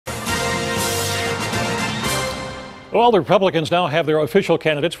Well, the Republicans now have their official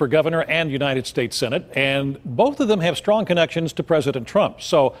candidates for governor and United States Senate, and both of them have strong connections to President Trump.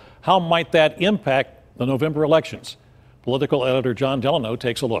 So how might that impact the November elections? Political editor John Delano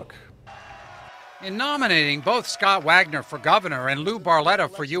takes a look. In nominating both Scott Wagner for governor and Lou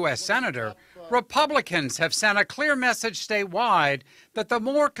Barletta for U.S. Senator, Republicans have sent a clear message statewide that the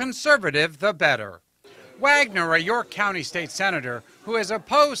more conservative, the better. Wagner, a York County state senator who has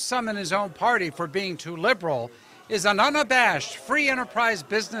opposed some in his own party for being too liberal, is an unabashed free enterprise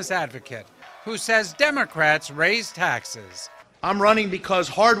business advocate who says Democrats raise taxes. I'm running because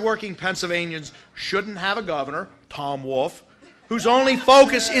hardworking Pennsylvanians shouldn't have a governor, Tom Wolf, whose only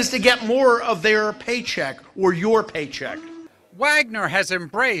focus is to get more of their paycheck or your paycheck. Wagner has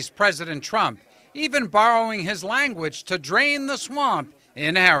embraced President Trump, even borrowing his language to drain the swamp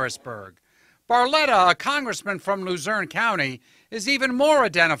in Harrisburg. Barletta, a congressman from Luzerne County, is even more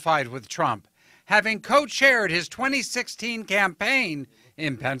identified with Trump, having co-chaired his 2016 campaign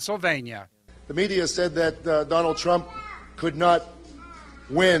in Pennsylvania. The media said that Donald Trump could not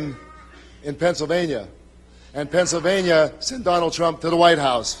win in Pennsylvania, and Pennsylvania sent Donald Trump to the White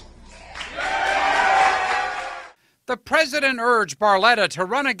House. The president urged Barletta to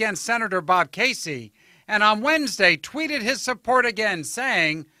run against Senator Bob Casey, and on Wednesday tweeted his support again,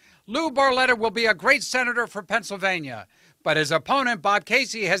 saying, "Lou Barletta will be a great senator for Pennsylvania, but his opponent, Bob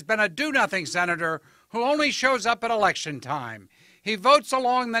Casey, has been a do-nothing senator who only shows up at election time. He votes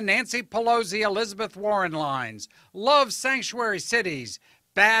along the Nancy Pelosi, Elizabeth Warren lines, loves sanctuary cities,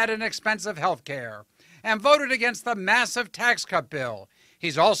 bad and expensive health care, and voted against the massive tax cut bill.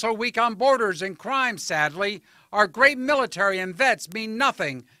 He's also weak on borders and crime, sadly. Our great military and vets mean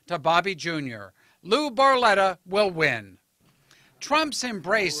nothing to Bobby Jr. Lou Barletta will win." Trump's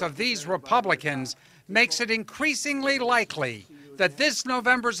embrace of these Republicans makes it increasingly likely that this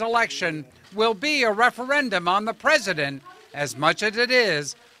November's election will be a referendum on the president as much as it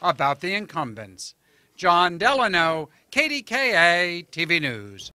is about the incumbents. John Delano, KDKA-TV News.